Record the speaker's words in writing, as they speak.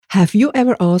Have you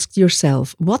ever asked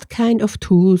yourself what kind of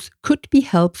tools could be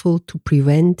helpful to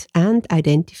prevent and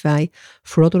identify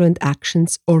fraudulent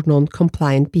actions or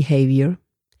non-compliant behavior?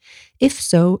 If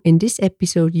so, in this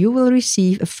episode you will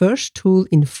receive a first tool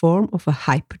in form of a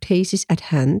hypothesis at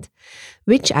hand,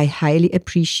 which I highly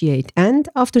appreciate and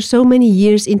after so many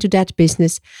years into that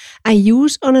business, I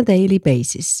use on a daily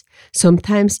basis,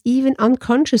 sometimes even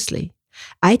unconsciously.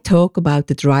 I talk about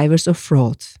the drivers of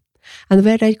fraud and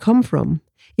where they come from.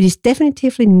 It is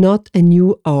definitively not a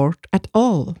new art at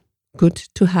all. Good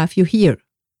to have you here.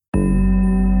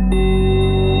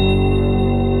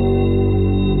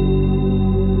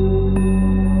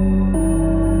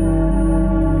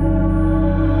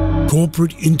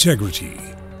 Corporate integrity,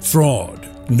 fraud,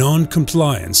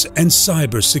 non-compliance, and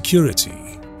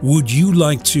cybersecurity. Would you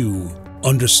like to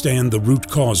understand the root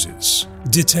causes,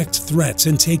 detect threats,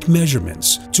 and take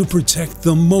measurements to protect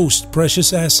the most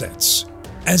precious assets?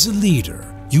 As a leader,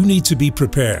 you need to be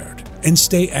prepared and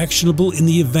stay actionable in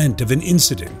the event of an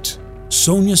incident.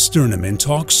 Sonia Sterneman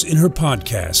talks in her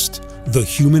podcast, The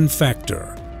Human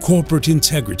Factor, Corporate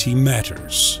Integrity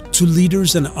Matters, to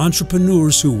leaders and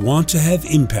entrepreneurs who want to have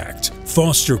impact,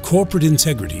 foster corporate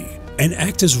integrity, and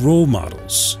act as role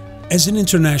models. As an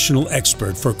international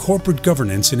expert for corporate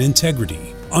governance and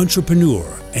integrity, entrepreneur,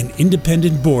 and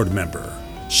independent board member,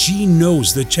 she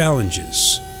knows the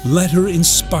challenges. Let her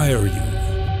inspire you.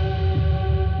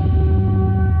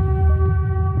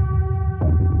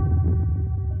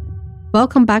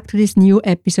 Welcome back to this new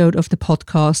episode of the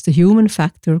podcast, The Human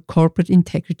Factor, Corporate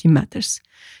Integrity Matters.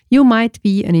 You might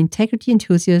be an integrity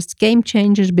enthusiast, game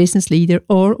changer, business leader,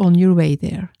 or on your way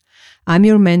there. I'm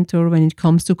your mentor when it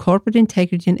comes to corporate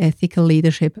integrity and ethical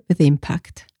leadership with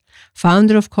impact.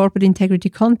 Founder of Corporate Integrity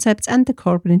Concepts and the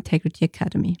Corporate Integrity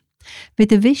Academy.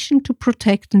 With a vision to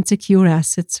protect and secure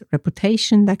assets,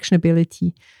 reputation,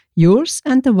 actionability, yours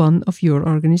and the one of your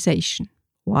organization.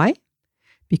 Why?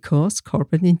 Because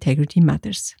corporate integrity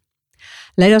matters.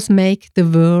 Let us make the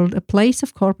world a place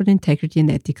of corporate integrity and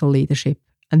ethical leadership.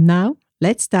 And now,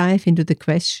 let's dive into the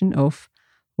question of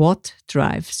what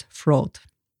drives fraud.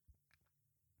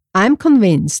 I'm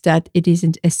convinced that it is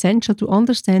essential to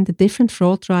understand the different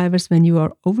fraud drivers when you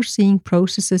are overseeing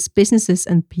processes, businesses,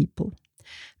 and people.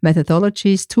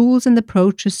 Methodologies, tools, and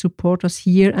approaches support us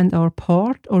here and are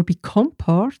part or become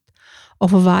part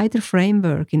of a wider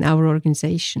framework in our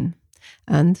organization.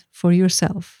 And for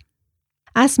yourself.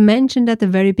 As mentioned at the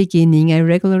very beginning, I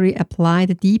regularly apply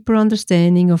the deeper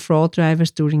understanding of fraud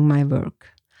drivers during my work.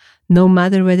 No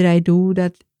matter whether I do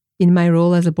that in my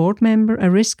role as a board member,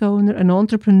 a risk owner, an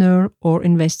entrepreneur, or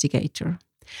investigator.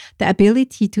 The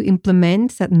ability to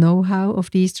implement that know-how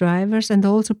of these drivers and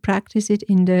also practice it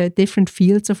in the different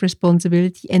fields of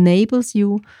responsibility enables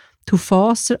you to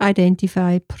faster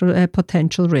identify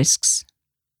potential risks.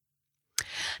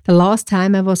 The last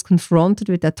time I was confronted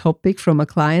with that topic from a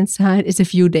client side is a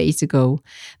few days ago,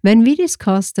 when we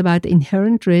discussed about the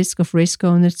inherent risk of risk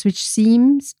owners which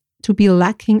seems to be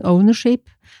lacking ownership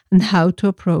and how to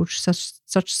approach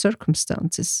such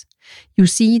circumstances. You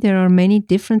see, there are many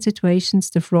different situations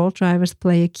the fraud drivers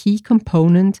play a key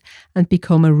component and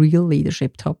become a real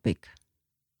leadership topic.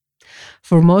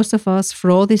 For most of us,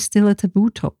 fraud is still a taboo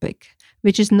topic,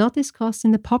 which is not discussed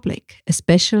in the public,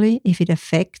 especially if it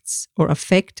affects or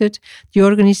affected the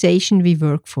organization we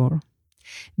work for.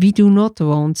 We do not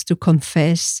want to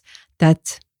confess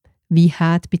that we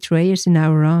had betrayers in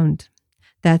our round,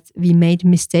 that we made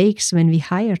mistakes when we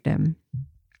hired them,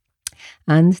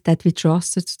 and that we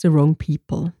trusted the wrong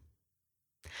people.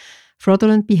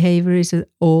 Fraudulent behavior is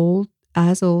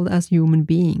as old as human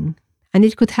being, and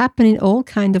it could happen in all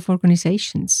kinds of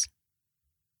organizations.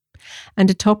 And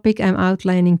the topic I'm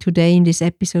outlining today in this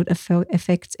episode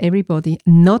affects everybody,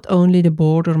 not only the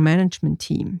board or management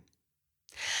team.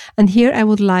 And here I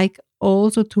would like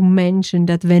also to mention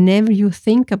that whenever you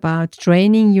think about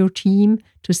training your team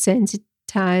to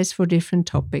sensitize for different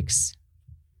topics,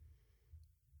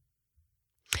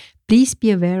 please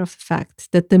be aware of the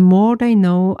fact that the more they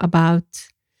know about,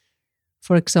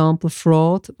 for example,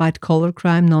 fraud, white-collar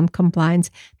crime, non-compliance,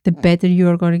 the better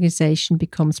your organization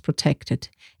becomes protected.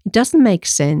 It doesn't make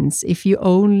sense if you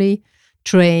only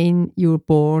train your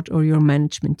board or your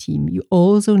management team. You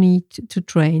also need to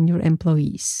train your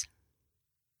employees.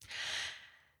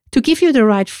 To give you the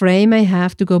right frame, I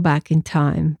have to go back in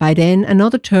time. By then,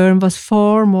 another term was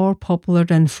far more popular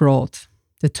than fraud,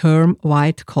 the term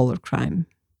white-collar crime.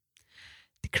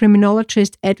 The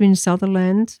criminologist Edwin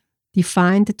Sutherland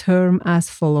defined the term as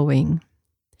following: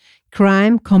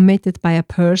 crime committed by a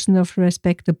person of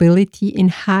respectability in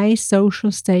high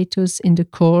social status in the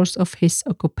course of his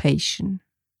occupation.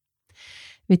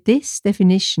 With this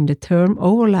definition, the term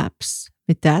overlaps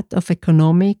with that of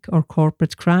economic or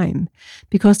corporate crime,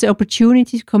 because the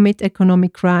opportunity to commit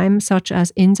economic crime such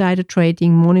as insider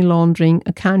trading, money laundering,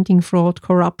 accounting fraud,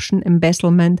 corruption,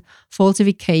 embezzlement,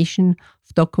 falsification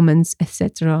of documents,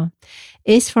 etc.,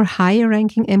 is for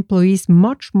higher-ranking employees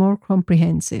much more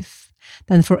comprehensive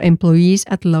than for employees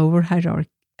at lower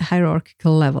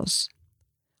hierarchical levels.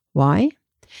 Why?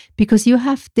 Because you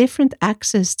have different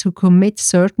access to commit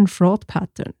certain fraud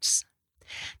patterns.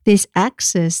 This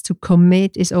access to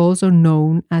commit is also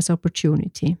known as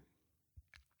opportunity.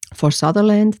 For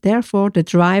Sutherland, therefore, the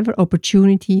driver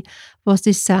opportunity was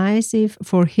decisive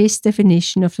for his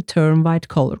definition of the term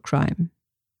white-collar crime.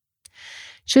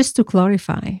 Just to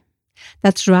clarify,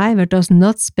 that driver does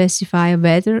not specify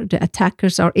whether the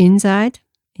attackers are inside,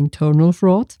 internal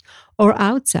fraud, or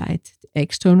outside,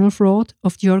 external fraud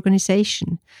of the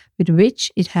organization with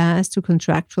which it has to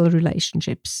contractual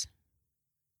relationships.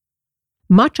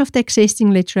 Much of the existing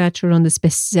literature on the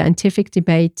scientific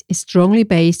debate is strongly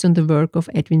based on the work of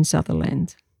Edwin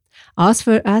Sutherland. As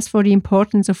for the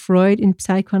importance of Freud in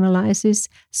psychoanalysis,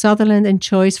 Sutherland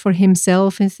enjoys for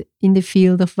himself in the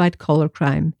field of white-collar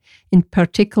crime, in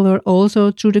particular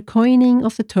also through the coining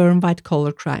of the term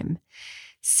white-collar crime.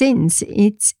 Since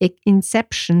its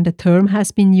inception, the term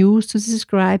has been used to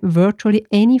describe virtually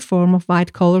any form of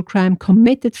white-collar crime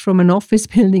committed from an office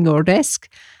building or desk,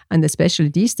 and especially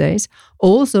these days,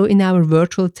 also in our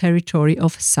virtual territory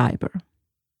of cyber.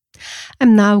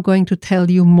 I'm now going to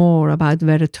tell you more about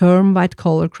where the term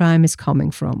white-collar crime is coming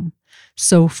from.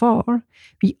 So far,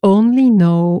 we only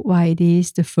know why it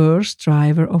is the first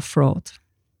driver of fraud.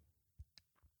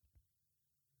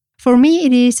 For me,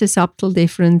 it is a subtle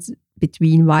difference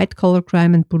between white-collar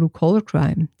crime and blue-collar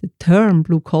crime. The term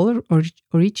blue-collar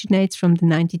originates from the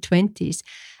 1920s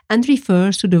and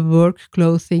refers to the work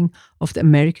clothing of the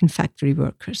American factory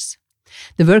workers.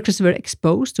 The workers were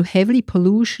exposed to heavy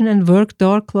pollution and wore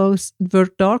dark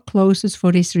clothes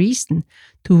for this reason,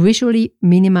 to visually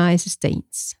minimize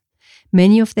stains.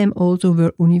 Many of them also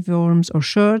wore uniforms or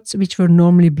shirts which were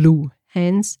normally blue,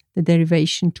 hence the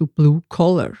derivation to blue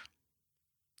collar.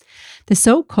 The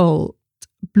so-called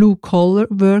blue-collar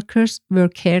workers were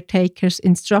caretakers,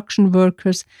 instruction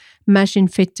workers, machine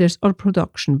fitters, or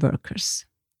production workers.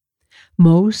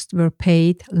 Most were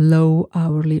paid low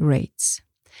hourly rates.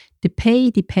 The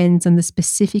pay depends on the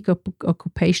specific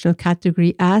occupational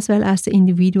category as well as the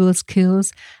individual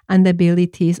skills and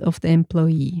abilities of the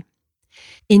employee.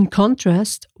 In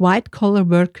contrast, white-collar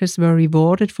workers were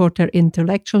rewarded for their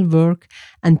intellectual work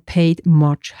and paid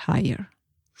much higher.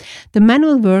 The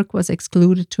manual work was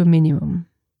excluded to a minimum.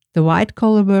 The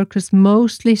white-collar workers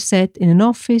mostly sat in an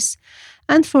office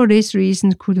and for this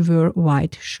reason could wear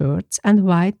white shirts and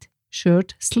white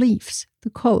shirt sleeves, the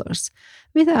collars,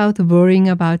 without worrying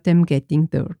about them getting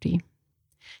dirty.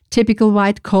 Typical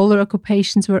white-collar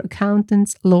occupations were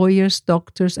accountants, lawyers,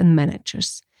 doctors, and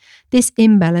managers. This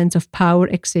imbalance of power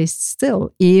exists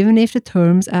still, even if the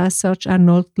terms as such are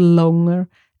no longer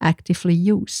actively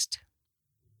used.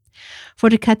 For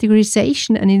the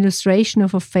categorization and illustration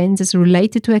of offences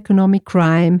related to economic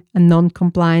crime and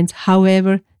non-compliance,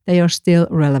 however, they are still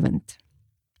relevant.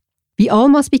 We all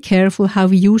must be careful how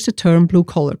we use the term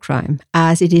blue-collar crime,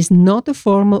 as it is not a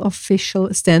formal official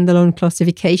standalone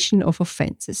classification of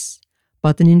offences,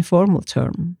 but an informal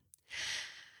term.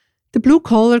 The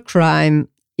blue-collar crime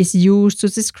is used to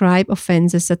describe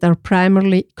offences that are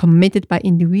primarily committed by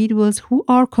individuals who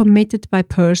are committed by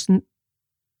persons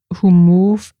who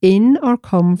move in or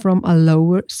come from a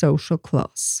lower social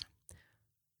class.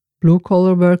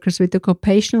 Blue-collar workers with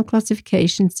occupational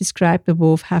classifications described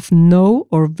above have no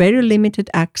or very limited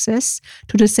access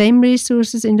to the same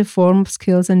resources in the form of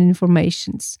skills and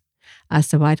informations as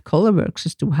the white-collar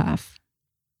workers do have.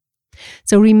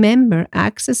 So remember,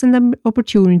 access and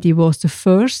opportunity was the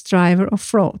first driver of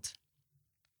fraud.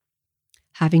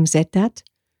 Having said that,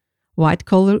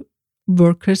 white-collar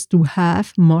workers do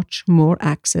have much more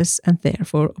access and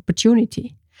therefore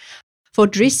opportunity. For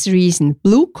this reason,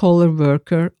 blue-collar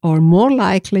workers are more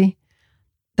likely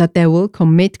that they will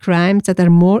commit crimes that are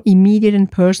more immediate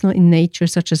and personal in nature,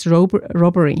 such as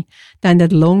robbery, than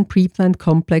that long pre-planned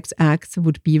complex acts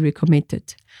would be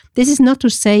recommitted. This is not to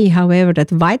say, however,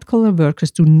 that white-collar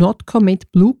workers do not commit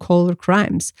blue-collar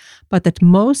crimes, but that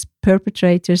most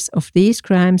perpetrators of these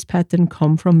crimes pattern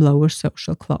come from lower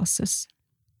social classes.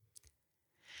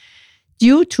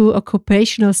 Due to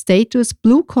occupational status,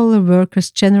 blue-collar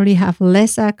workers generally have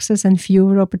less access and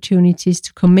fewer opportunities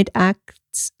to commit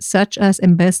acts such as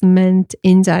embezzlement,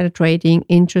 insider trading,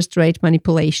 interest rate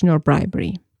manipulation, or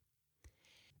bribery.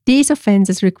 These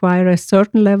offenses require a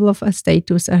certain level of a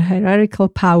status, a hierarchical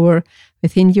power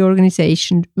within the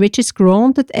organization, which is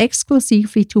granted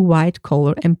exclusively to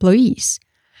white-collar employees.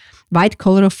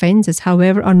 White-collar offenses,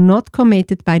 however, are not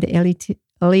committed by the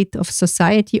elite of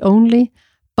society only,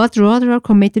 but rather are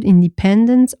committed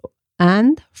independent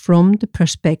and from the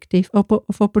perspective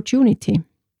of opportunity.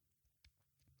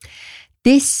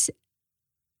 This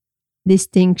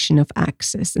distinction of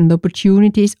access and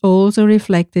opportunity is also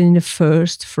reflected in the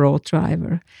first fraud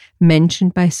driver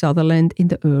mentioned by Sutherland in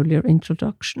the earlier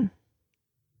introduction.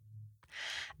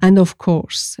 And of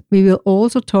course, we will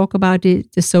also talk about the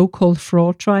so-called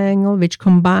fraud triangle, which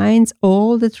combines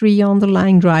all the three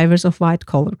underlying drivers of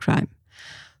white-collar crime.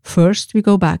 First, we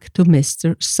go back to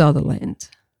Mr. Sutherland.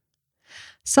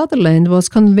 Sutherland was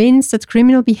convinced that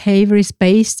criminal behavior is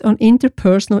based on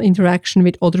interpersonal interaction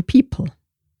with other people.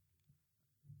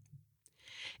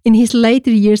 In his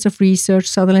later years of research,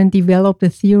 Sutherland developed a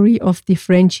theory of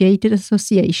differentiated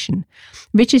association,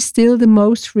 which is still the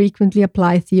most frequently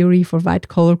applied theory for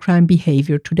white-collar crime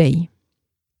behavior today.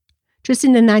 Just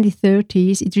in the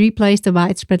 1930s, it replaced a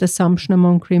widespread assumption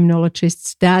among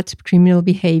criminologists that criminal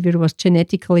behavior was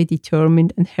genetically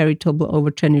determined and heritable over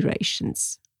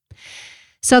generations.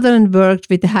 Sutherland worked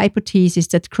with the hypothesis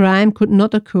that crime could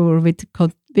not occur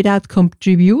without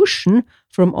contribution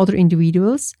from other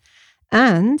individuals,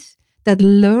 and that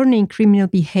learning criminal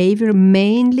behavior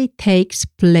mainly takes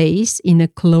place in a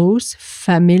close,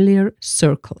 familiar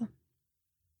circle.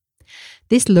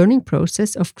 This learning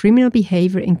process of criminal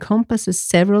behavior encompasses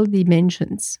several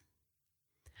dimensions.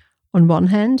 On one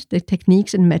hand, the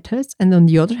techniques and methods, and on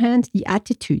the other hand, the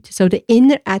attitude. So the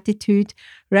inner attitude,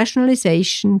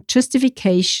 rationalization,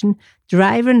 justification,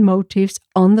 driver and motives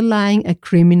underlying a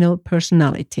criminal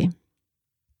personality.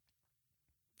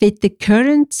 With the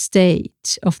current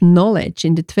state of knowledge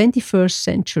in the 21st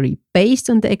century, based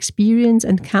on the experience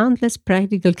and countless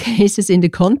practical cases in the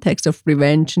context of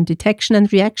prevention, detection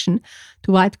and reaction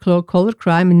to white-collar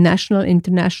crime in national,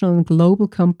 international and global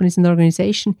companies and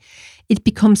organizations, it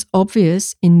becomes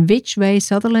obvious in which way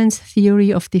Sutherland's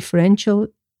theory of differential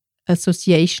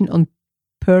association on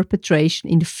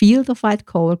perpetration in the field of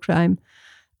white-collar crime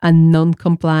and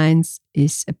non-compliance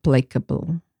is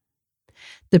applicable.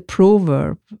 The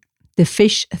proverb, "the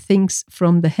fish thinks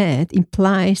from the head,"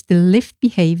 implies the lived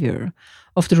behavior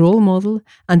of the role model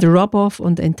and the rub-off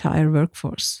on the entire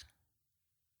workforce.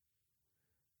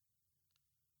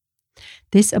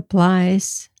 This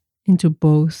applies into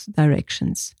both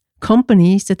directions.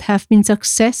 Companies that have been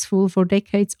successful for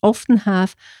decades often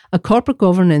have a corporate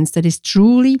governance that is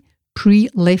truly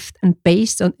pre-lived and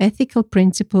based on ethical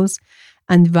principles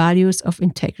and values of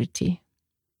integrity.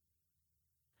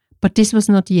 But this was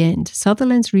not the end.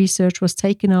 Sutherland's research was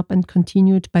taken up and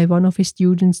continued by one of his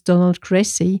students, Donald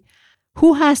Cressy,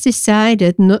 who has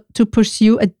decided not to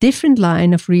pursue a different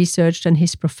line of research than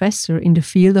his professor in the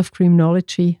field of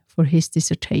criminology for his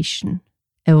dissertation.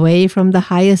 Away from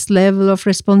the highest level of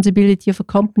responsibility of a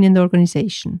company and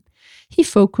organization, he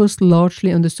focused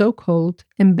largely on the so-called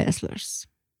embezzlers.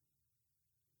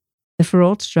 The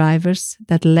fraud drivers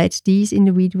that led these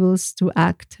individuals to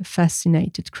act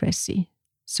fascinated Cressy.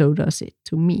 So does it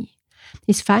to me.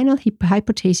 His final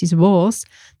hypothesis was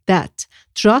that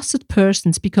trusted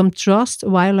persons become trust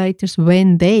violators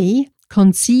when they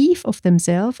conceive of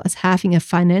themselves as having a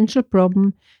financial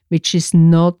problem which is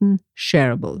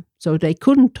non-shareable. So they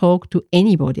couldn't talk to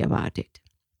anybody about it.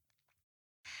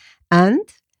 And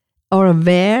are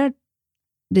aware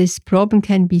this problem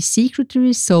can be secretly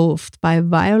resolved by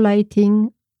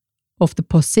violating of the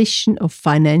position of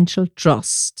financial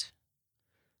trust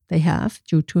they have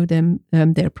due to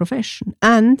their profession,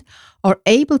 and are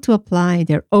able to apply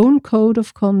their own code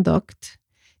of conduct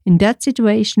in that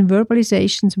situation,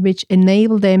 verbalizations which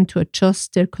enable them to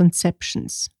adjust their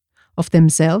conceptions of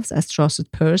themselves as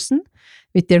trusted person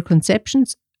with their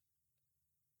conceptions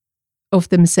of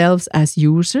themselves as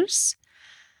users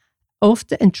of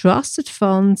the entrusted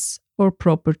funds or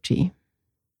property.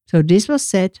 So this was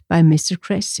said by Mr.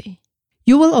 Cressy.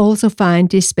 You will also find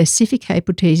this specific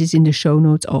hypothesis in the show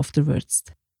notes afterwards.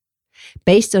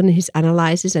 Based on his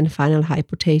analysis and final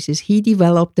hypothesis, he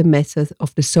developed the method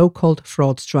of the so-called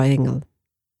fraud triangle.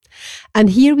 And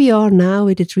here we are now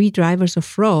with the three drivers of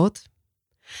fraud.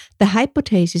 The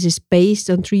hypothesis is based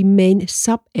on three main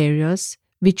sub-areas,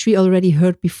 which we already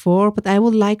heard before, but I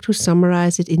would like to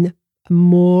summarize it in a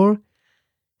more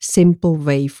simple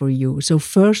way for you. So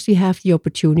first we have the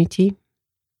opportunity.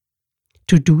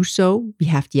 To do so, we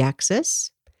have the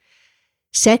access.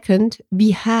 Second,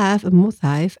 we have a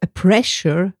motive, a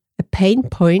pressure, a pain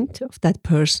point of that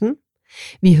person.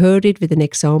 We heard it with an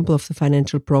example of the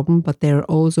financial problem, but there are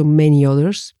also many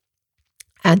others.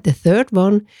 And the third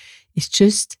one is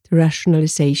just the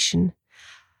rationalization.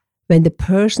 When the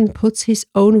person puts his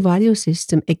own value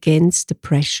system against the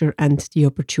pressure and the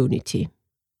opportunity.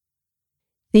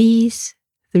 These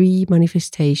 3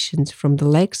 manifestations from the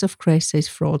legs of Cressay's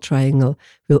fraud triangle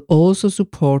will also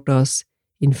support us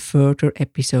in further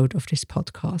episodes of this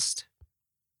podcast.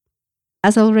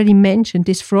 As already mentioned,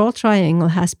 this fraud triangle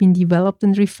has been developed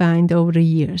and refined over the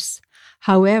years.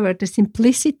 However, the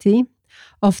simplicity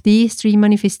of these 3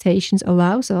 manifestations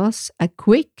allows us a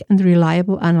quick and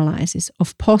reliable analysis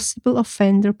of possible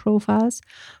offender profiles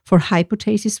for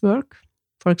hypothesis work,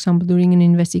 for example, during an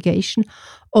investigation,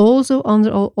 also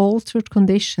under altered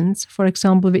conditions, for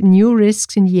example, with new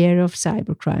risks in the area of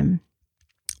cybercrime.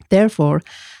 Therefore,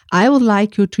 I would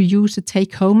like you to use the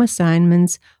take-home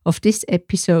assignments of this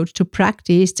episode to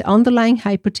practice the underlying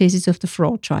hypothesis of the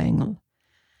fraud triangle.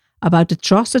 About the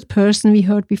trusted person we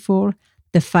heard before,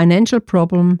 the financial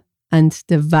problem, and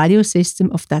the value system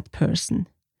of that person.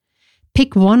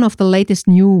 Pick one of the latest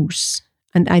news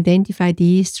and identify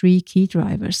these 3 key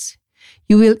drivers.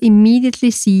 You will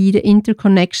immediately see the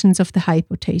interconnections of the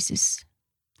hypothesis.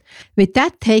 With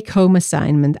that take-home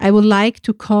assignment, I would like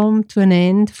to come to an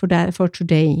end for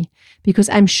today, because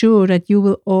I'm sure that you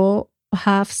will all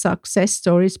have success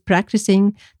stories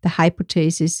practicing the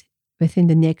hypothesis within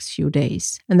the next few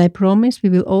days. And I promise we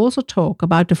will also talk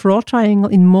about the fraud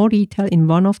triangle in more detail in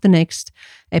one of the next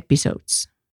episodes.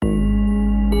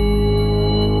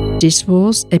 This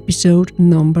was episode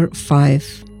number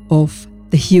 5 of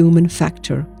The Human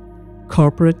Factor,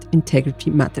 Corporate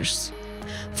Integrity Matters.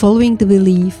 Following the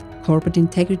belief, corporate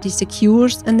integrity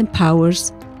secures and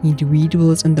empowers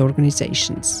individuals and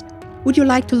organizations. Would you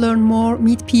like to learn more,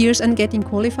 meet peers and getting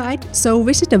qualified? So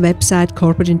visit the website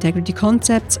Corporate Integrity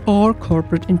Concepts or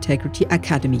Corporate Integrity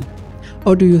Academy.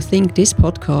 Or do you think this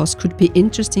podcast could be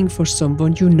interesting for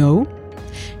someone you know?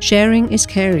 Sharing is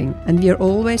caring, and we are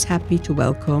always happy to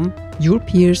welcome your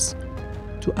peers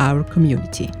to our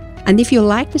community. And if you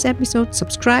like this episode,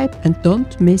 subscribe and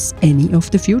don't miss any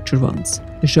of the future ones.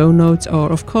 The show notes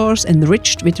are, of course,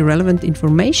 enriched with relevant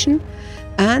information,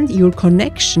 and your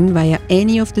connection via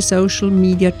any of the social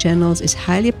media channels is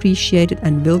highly appreciated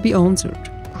and will be answered.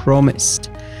 Promised.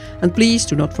 And please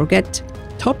do not forget,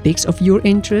 topics of your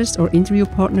interest or interview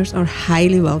partners are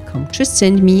highly welcome. Just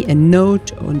send me a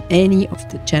note on any of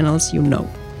the channels you know.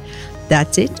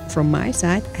 That's it from my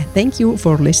side. I thank you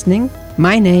for listening.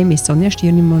 My name is Sonja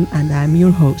Stirnemann and I'm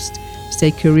your host.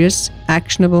 Stay curious,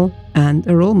 actionable, and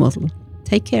a role model.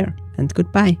 Take care and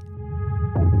goodbye.